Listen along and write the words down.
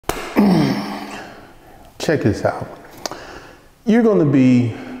Check this out. You're going to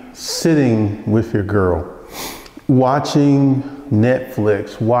be sitting with your girl, watching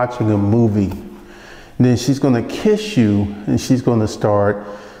Netflix, watching a movie. And then she's going to kiss you and she's going to start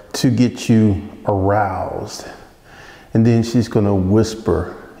to get you aroused. And then she's going to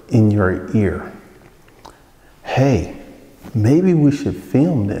whisper in your ear, hey, maybe we should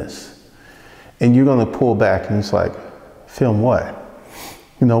film this. And you're going to pull back and it's like, film what?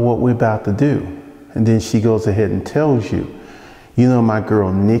 You know what we're about to do. And then she goes ahead and tells you, you know my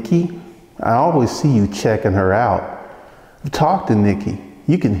girl Nikki, I always see you checking her out. Talk to Nikki.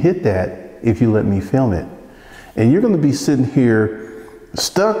 You can hit that if you let me film it. And you're going to be sitting here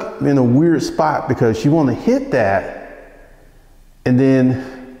stuck in a weird spot because you want to hit that. And then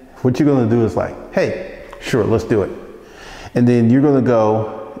what you're going to do is like, hey, sure, let's do it. And then you're going to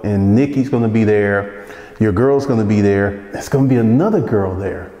go and Nikki's going to be there. Your girl's going to be there. There's going to be another girl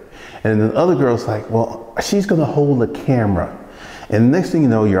there. And the other girl's like, well, she's going to hold the camera. And the next thing you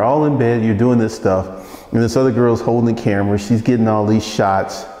know, you're all in bed, you're doing this stuff. And this other girl's holding the camera. She's getting all these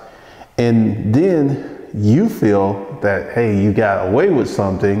shots. And then you feel that, hey, you got away with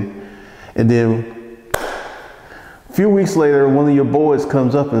something. And then a few weeks later, one of your boys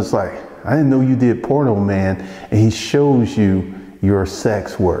comes up and it's like, I didn't know you did porno, man. And he shows you your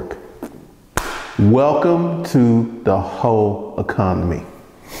sex work. Welcome to the whole economy.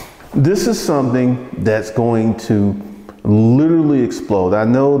 This is something that's going to literally explode. I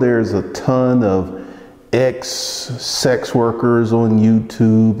know there's a ton of ex-sex workers on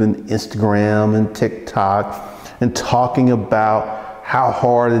YouTube and Instagram and TikTok and talking about how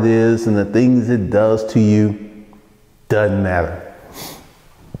hard it is and the things it does to you. Doesn't matter.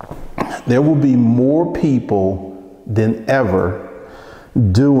 There will be more people than ever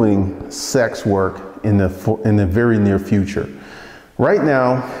doing sex work in the very near future. Right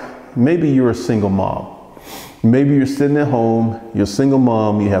now, maybe you're a single mom. Maybe you're sitting at home, you're a single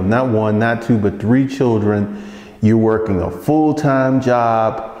mom, you have not one, not two, but 3 children. You're working a full-time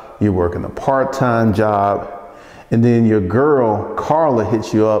job, you're working a part-time job, and then your girl, Carla,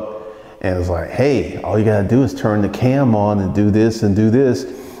 hits you up and is like, hey, all you gotta do is turn the cam on and do this and do this.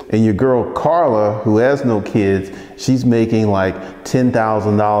 And your girl, Carla, who has no kids, she's making like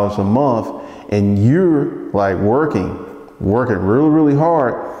 $10,000 a month, and you're like working really, really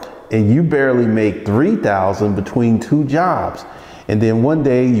hard. And you barely make $3,000 between 2 jobs. And then one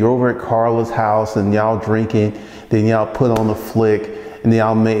day you're over at Carla's house and y'all drinking, then y'all put on a flick, and then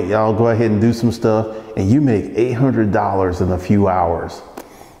y'all go ahead and do some stuff, and you make $800 in a few hours.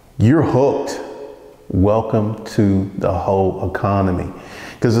 You're hooked. Welcome to the whole economy.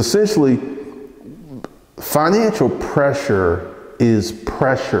 Because essentially, financial pressure is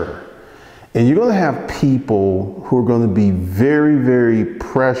pressure. And you're going to have people who are going to be very, very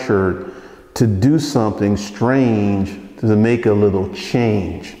pressured to do something strange to make a little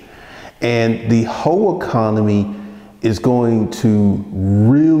change. And the whole economy is going to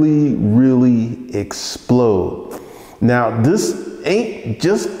really, really explode. Now, this ain't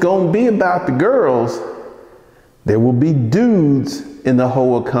just going to be about the girls. There will be dudes in the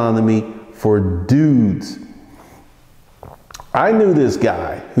whole economy for dudes. I knew this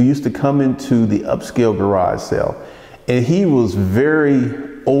guy who used to come into the upscale garage sale, and he was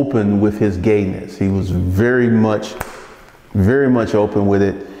very open with his gayness. He was very much open with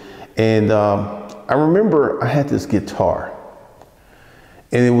it. And I remember I had this guitar,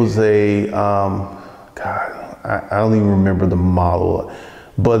 and it was a, God, I don't even remember the model,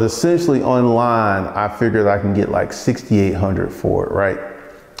 but essentially online, I figured I can get like $6,800 for it, right?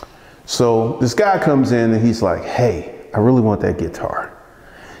 So this guy comes in and he's like, hey, I really want that guitar.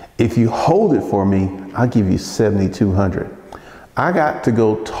 If you hold it for me, I'll give you $7,200. I got to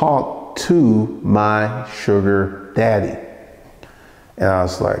go talk to my sugar daddy. And I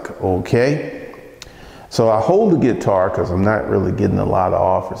was like, okay. So I hold the guitar because I'm not really getting a lot of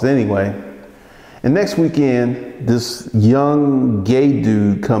offers anyway. And next weekend, this young gay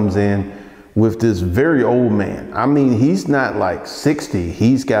dude comes in with this very old man. I mean, he's not like 60,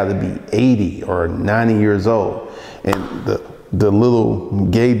 he's got to be 80 or 90 years old. And the little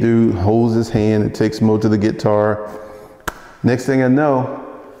gay dude holds his hand and takes him over to the guitar. Next thing I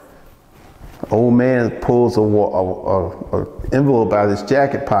know, old man pulls a envelope out of his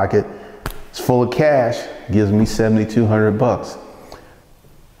jacket pocket. It's full of cash, gives me $7,200.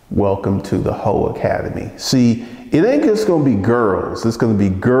 Welcome to the whole academy. See, it ain't just gonna be girls. It's gonna be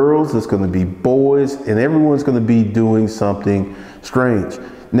girls, it's gonna be boys, and everyone's gonna be doing something strange.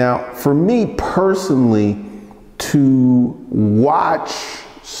 Now, for me personally, to watch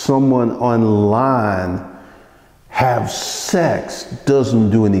someone online have sex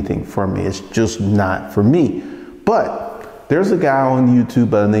doesn't do anything for me. It's just not for me. But there's a guy on YouTube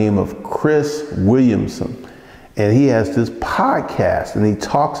by the name of Chris Williamson, and he has this podcast, and he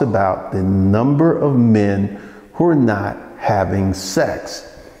talks about the number of men who are not having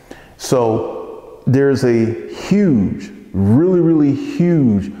sex. So there's a huge, really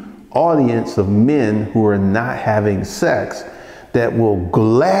huge audience of men who are not having sex that will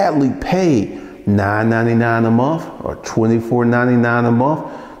gladly pay $9.99 a month or $24.99 a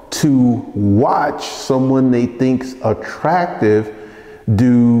month to watch someone they think's attractive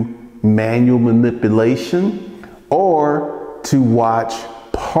do manual manipulation or to watch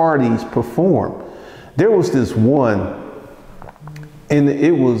parties perform. There was this one, and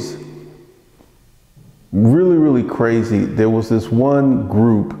it was really crazy. There was this one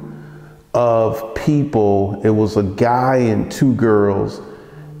group of people. It was a guy and two girls,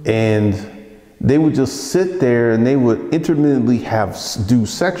 and they would just sit there and they would intermittently do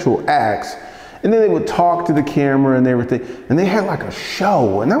sexual acts, and then they would talk to the camera and everything, and they had like a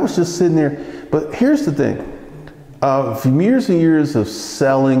show, and I was just sitting there. But here's the thing, from years and years of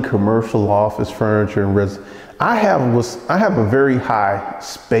selling commercial office furniture and I have a very high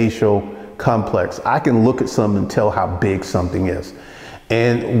spatial complex. I can look at something and tell how big something is.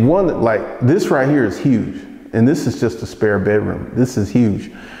 And one, like this right here is huge, and this is just a spare bedroom. This is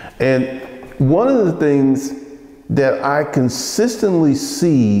huge. And one of the things that I consistently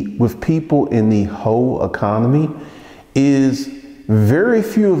see with people in the whole economy is very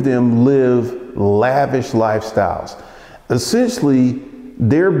few of them live lavish lifestyles. Essentially,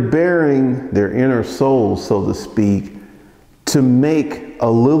 they're bearing their inner soul, so to speak, to make a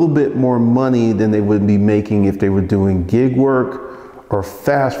little bit more money than they would be making if they were doing gig work or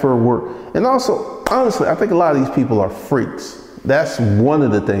fast food work. And also, honestly, I think a lot of these people are freaks. That's one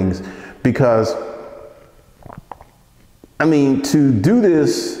of the things, because I mean, to do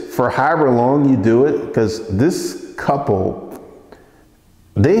this for however long you do it, because this couple,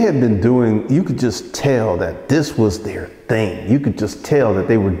 they had been doing, you could just tell that this was their thing. You could just tell that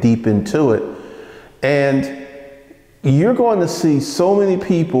they were deep into it. And you're going to see so many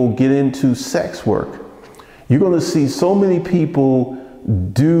people get into sex work. You're going to see so many people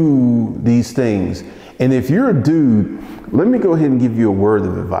do these things. And if you're a dude, let me go ahead and give you a word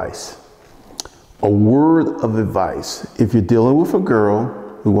of advice. A word of advice. If you're dealing with a girl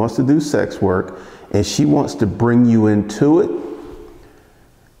who wants to do sex work and she wants to bring you into it,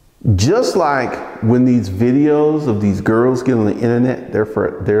 just like when these videos of these girls get on the internet, they're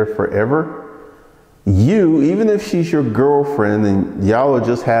forever. You, even if she's your girlfriend and y'all are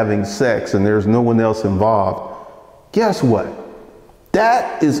just having sex and there's no one else involved, guess what?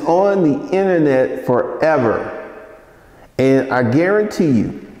 That is on the internet forever. And I guarantee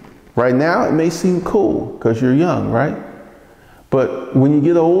you, right now it may seem cool because you're young, right? But when you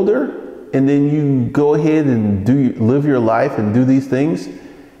get older and then you go ahead and live your life and do these things,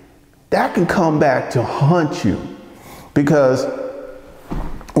 that can come back to haunt you. Because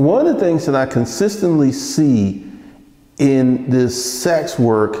one of the things that I consistently see in this sex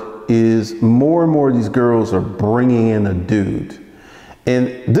work is more and more of these girls are bringing in a dude.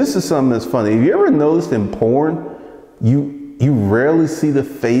 And this is something that's funny. Have you ever noticed in porn, you rarely see the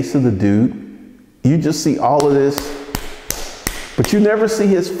face of the dude? You just see all of this, but you never see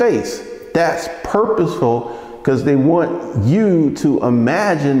his face. That's purposeful, because they want you to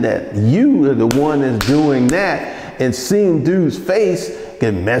imagine that you are the one that's doing that, and seeing dude's face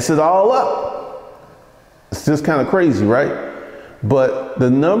can mess it all up. It's just kind of crazy, right? But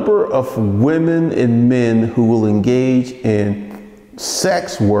the number of women and men who will engage in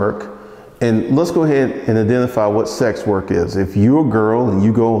sex work, and let's go ahead and identify what sex work is. If you're a girl and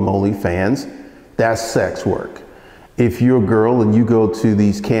you go on OnlyFans, that's sex work. If you're a girl and you go to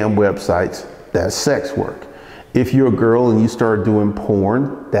these cam websites, that's sex work. If you're a girl and you start doing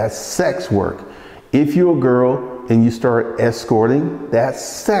porn, that's sex work. If you're a girl and you start escorting, that's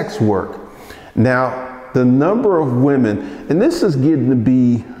sex work. Now, the number of women, and this is getting to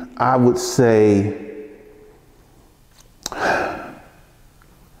be, I would say,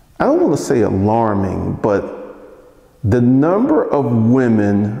 I don't want to say alarming, but the number of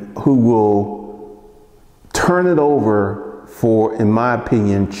women who will turn it over for, in my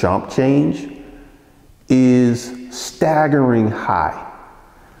opinion, chump change is staggering high.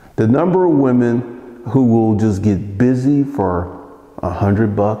 The number of women who will just get busy for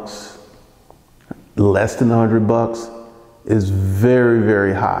 $100, less than $100, is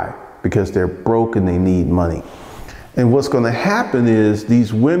very high, because they're broke and they need money. And what's going to happen is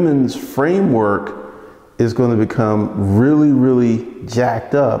these women's framework is going to become really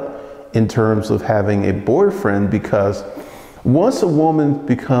jacked up, in terms of having a boyfriend, because once a woman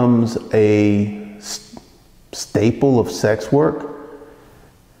becomes a staple of sex work,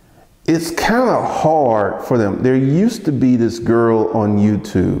 it's kind of hard for them. There used to be this girl on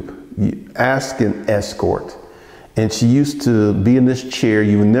YouTube, Ask an Escort, and she used to be in this chair.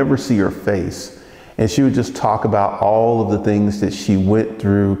 You would never see her face, and she would just talk about all of the things that she went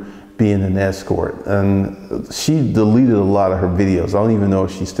through being an escort. And she deleted a lot of her videos. I don't even know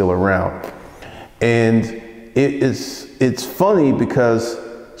if she's still around. And it's funny because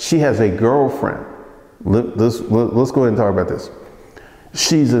she has a girlfriend. Let's go ahead and talk about this.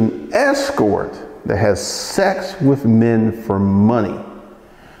 She's an escort that has sex with men for money,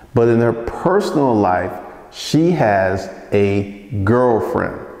 but in her personal life, she has a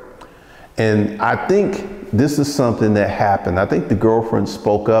girlfriend. And I think this is something that happened. I think the girlfriend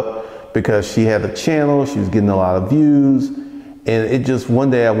spoke up because she had a channel, she was getting a lot of views, and it just, one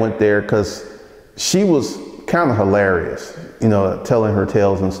day I went there because she was kind of hilarious, you know, telling her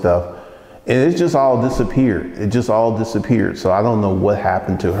tales and stuff. And it just all disappeared. It just all disappeared. So I don't know what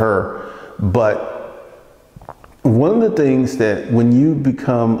happened to her. But one of the things that when you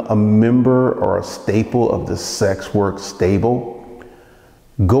become a member or a staple of the sex work stable,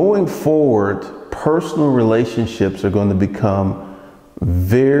 going forward, personal relationships are going to become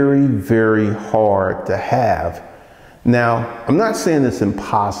very, very hard to have. Now, I'm not saying it's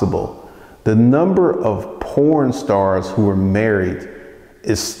impossible. The number of porn stars who are married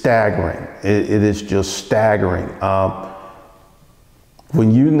is staggering. It is just staggering.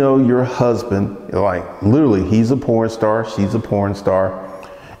 When you know your husband, like literally he's a porn star, she's a porn star,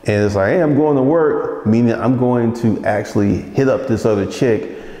 and it's like, hey, I'm going to work, meaning I'm going to actually hit up this other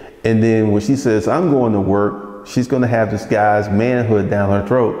chick. And then when she says, I'm going to work, she's going to have this guy's manhood down her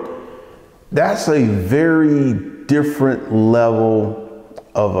throat. That's a very different level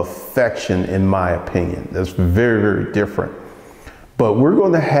of affection, in my opinion. That's very, very different. But we're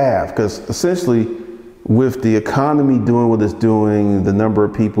going to have, because essentially with the economy doing what it's doing, the number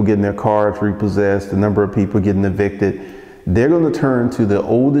of people getting their cars repossessed, the number of people getting evicted, they're going to turn to the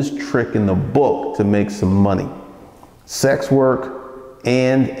oldest trick in the book to make some money: sex work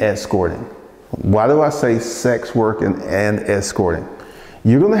and escorting. Why do I say sex work and escorting?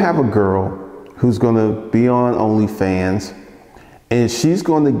 You're going to have a girl who's going to be on OnlyFans, and she's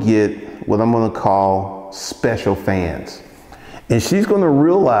going to get what I'm going to call special fans. And she's going to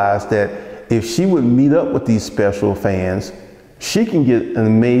realize that if she would meet up with these special fans, she can get an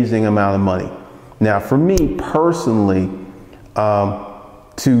amazing amount of money. Now, for me personally,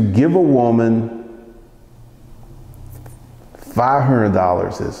 to give a woman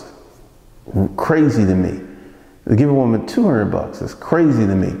 $500 is crazy to me. To give a woman $200 is crazy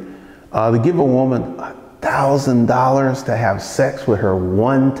to me. To give a woman $1,000 to have sex with her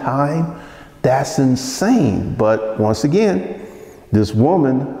one time, that's insane. But once again, this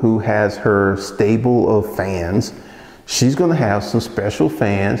woman who has her stable of fans, she's going to have some special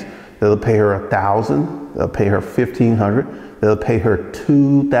fans that'll pay her $1,000, they'll pay her $1,500, they'll pay her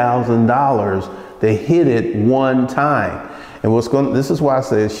 $2,000 to hit it one time. And this is why I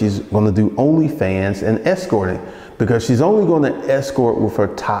say she's going to do OnlyFans and escorting, because she's only going to escort with her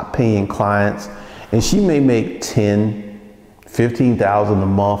top paying clients, and she may make $15,000 a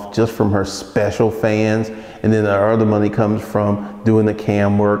month just from her special fans, and then the other money comes from doing the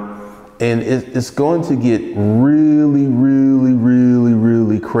cam work. And it's going to get really, really, really,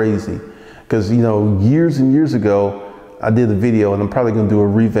 really crazy. Because, you know, years and years ago, I did a video, and I'm probably going to do a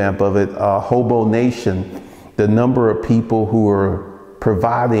revamp of it, Hobo Nation. The number of people who are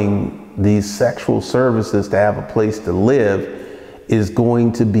providing these sexual services to have a place to live is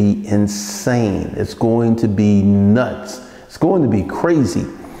going to be insane. It's going to be nuts. It's going to be crazy.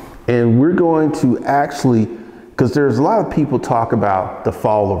 And we're going to actually, because there's a lot of people talk about the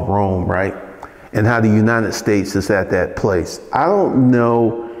fall of Rome, right? And how the United States is at that place. I don't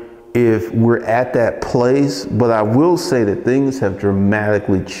know if we're at that place, but I will say that things have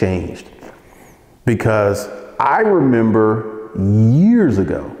dramatically changed. Because I remember years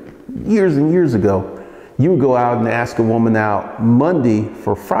ago, years and years ago, you would go out and ask a woman out Monday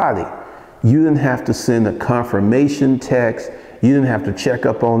for Friday. You didn't have to send a confirmation text. You didn't have to check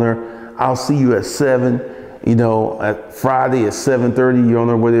up on her. I'll see you at 7. You know, at Friday at 7:30, you're on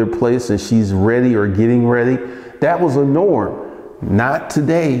her way to her place and she's ready or getting ready. That was a norm. Not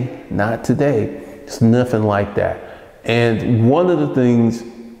today. Not today. It's nothing like that. And one of the things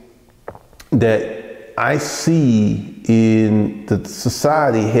that I see in the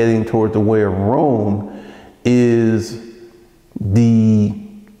society heading toward the way of Rome is the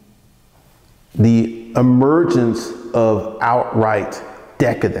emergence of outright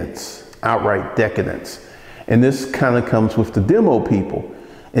decadence, outright decadence. And this kind of comes with the demo people.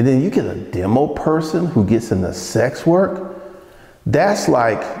 And then you get a demo person who gets into sex work. That's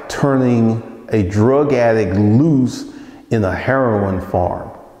like turning a drug addict loose in a heroin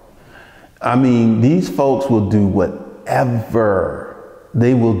farm. I mean, these folks will do whatever.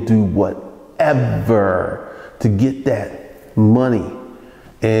 They will do whatever to get that money.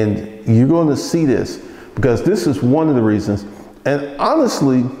 And you're going to see this because this is one of the reasons. And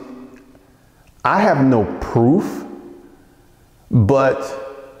honestly, I have no proof,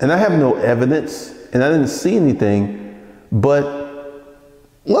 and I have no evidence, and I didn't see anything, but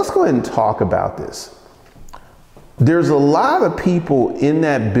let's go ahead and talk about this. There's a lot of people in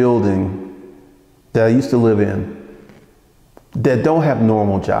that building that I used to live in that don't have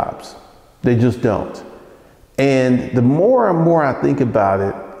normal jobs. They just don't. And the more and more I think about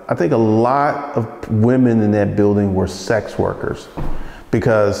it, I think a lot of women in that building were sex workers,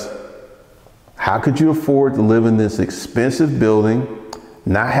 because how could you afford to live in this expensive building,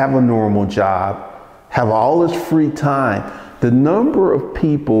 not have a normal job, have all this free time? The number of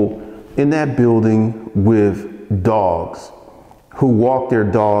people in that building with dogs who walk their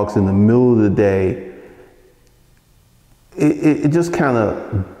dogs in the middle of the day, it just kind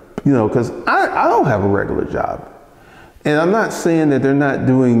of, because I don't have a regular job. And I'm not saying that they're not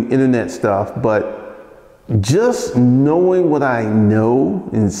doing internet stuff, but just knowing what I know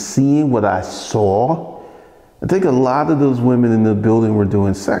and seeing what I saw, I think a lot of those women in the building were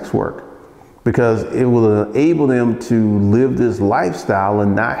doing sex work because it will enable them to live this lifestyle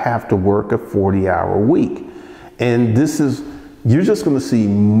and not have to work a 40-hour week. And you're just going to see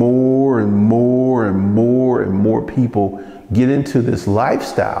more and more and more and more people get into this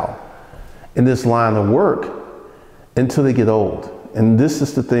lifestyle in this line of work until they get old. And this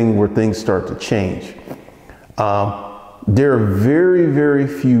is the thing where things start to change. There are very, very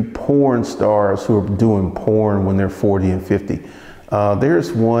few porn stars who are doing porn when they're 40 and 50.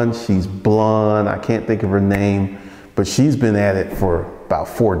 There's one, she's blonde, I can't think of her name, but she's been at it for about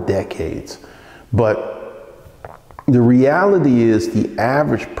 4 decades. But the reality is the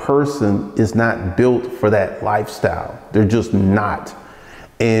average person is not built for that lifestyle. They're just not.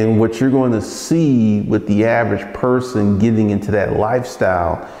 And what you're going to see with the average person getting into that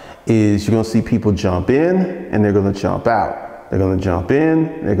lifestyle is you're going to see people jump in and they're going to jump out. They're going to jump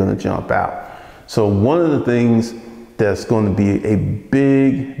in, they're going to jump out. So one of the things that's going to be a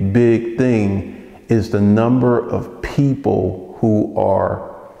big, big thing is the number of people who are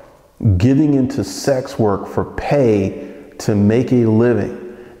getting into sex work for pay to make a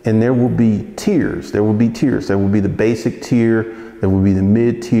living. And there will be tiers. There will be tiers. There will be the basic tier. There will be the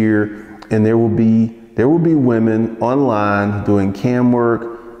mid tier. And there will be women online doing cam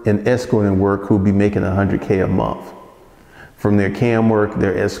work and escorting work who'll be making $100K a month from their cam work,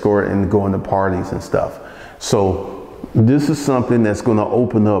 their escort, and going to parties and stuff. So this is something that's going to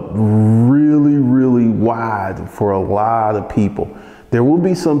open up really, really wide for a lot of people. There will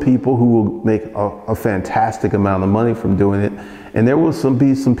be some people who will make a fantastic amount of money from doing it. And there will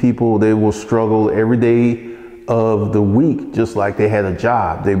be some people, they will struggle every day of the week, just like they had a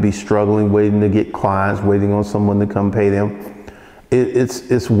job. They'd be struggling, waiting to get clients, waiting on someone to come pay them.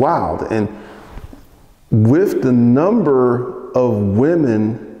 It's wild. And with the number of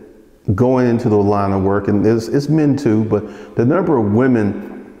women going into the line of work, and it's men too, but the number of women,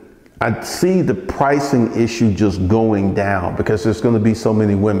 I see the pricing issue just going down because there's going to be so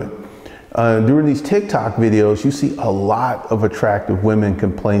many women. During these TikTok videos, you see a lot of attractive women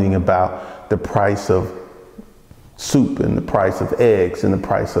complaining about the price of soup and the price of eggs and the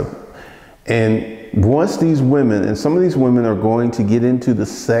price of, and once these women, and some of these women are going to get into the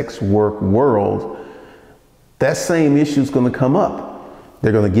sex work world, that same issue is going to come up.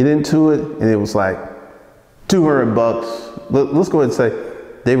 They're going to get into it, and it was like $200. Let's go ahead and say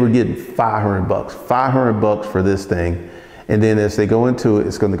they were getting $500, $500 for this thing. And then as they go into it,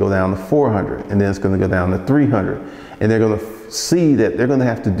 it's going to go down to 400, and then it's going to go down to 300. And they're going to see that they're going to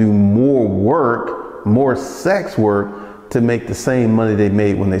have to do more work, more sex work to make the same money they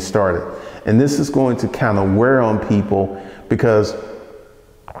made when they started. And this is going to kind of wear on people because,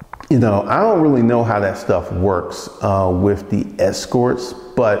 I don't really know how that stuff works with the escorts,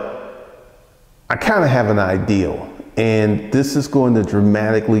 but I kind of have an ideal. And this is going to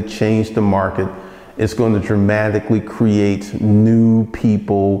dramatically change the market. It's going to dramatically create new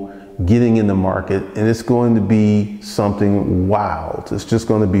people getting in the market, and it's going to be something wild. It's just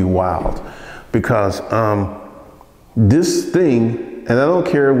going to be wild because this thing, and I don't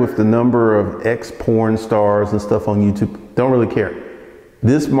care with the number of ex-porn stars and stuff on YouTube, don't really care.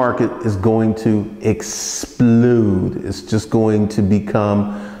 this market is going to explode. It's just going to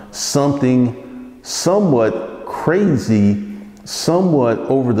become something somewhat crazy, somewhat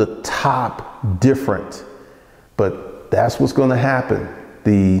over the top different. But that's what's going to happen.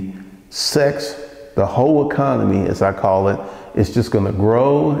 The whole economy, as I call it, is just going to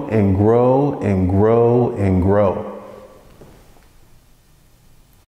grow and grow and grow and grow.